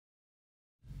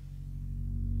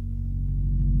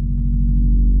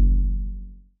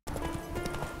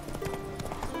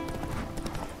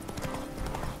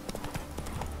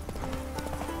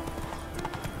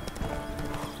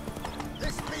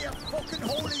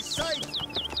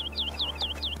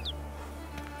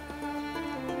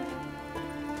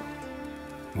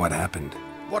What happened?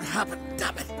 What happened,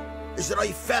 damn it, is that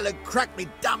I fell and cracked me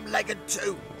damn leg in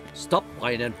two. Stop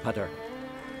whining, Petter.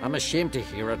 I'm ashamed to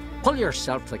hear it. Pull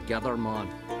yourself together, man.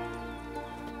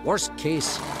 Worst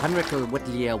case, Henrik'll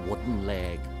whittle you a wooden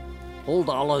leg. Old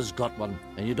Ollah's got one,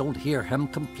 and you don't hear him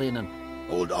complaining.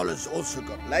 Old Ollah's also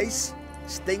got lice,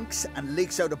 stinks and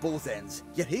leaks out of both ends,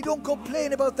 yet he don't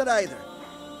complain about that either.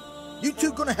 You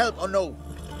two gonna help or no?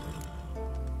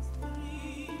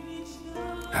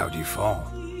 How'd you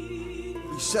fall?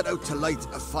 We set out to light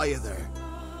a fire there,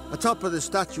 atop of the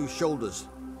statue's shoulders,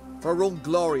 for our own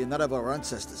glory and that of our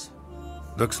ancestors.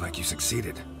 Looks like you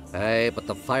succeeded. Aye, but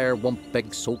the fire went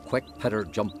big so quick Petter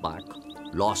jumped back.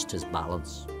 Lost his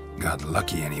balance. Got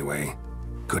lucky anyway.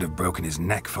 Could have broken his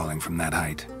neck falling from that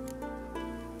height.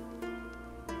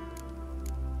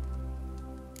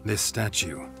 This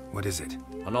statue, what is it?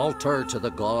 An altar to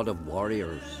the god of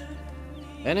warriors.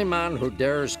 Any man who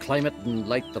dares climb it and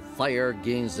light the fire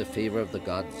gains the favour of the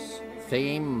gods,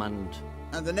 fame and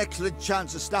an excellent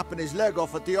chance of snapping his leg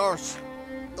off at the arse.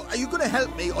 Are you going to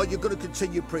help me, or are you going to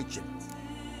continue preaching?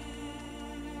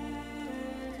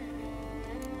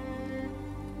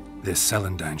 This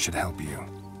celandine should help you.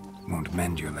 Won't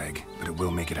mend your leg, but it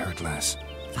will make it hurt less.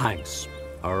 Thanks.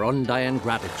 Our undying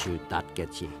gratitude, that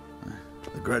gets you.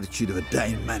 The gratitude of a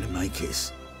dying man in my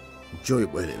case. Enjoy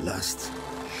it while it lasts.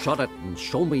 Shut it and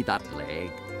show me that leg.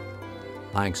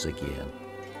 Thanks again.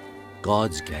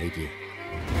 God's guide you.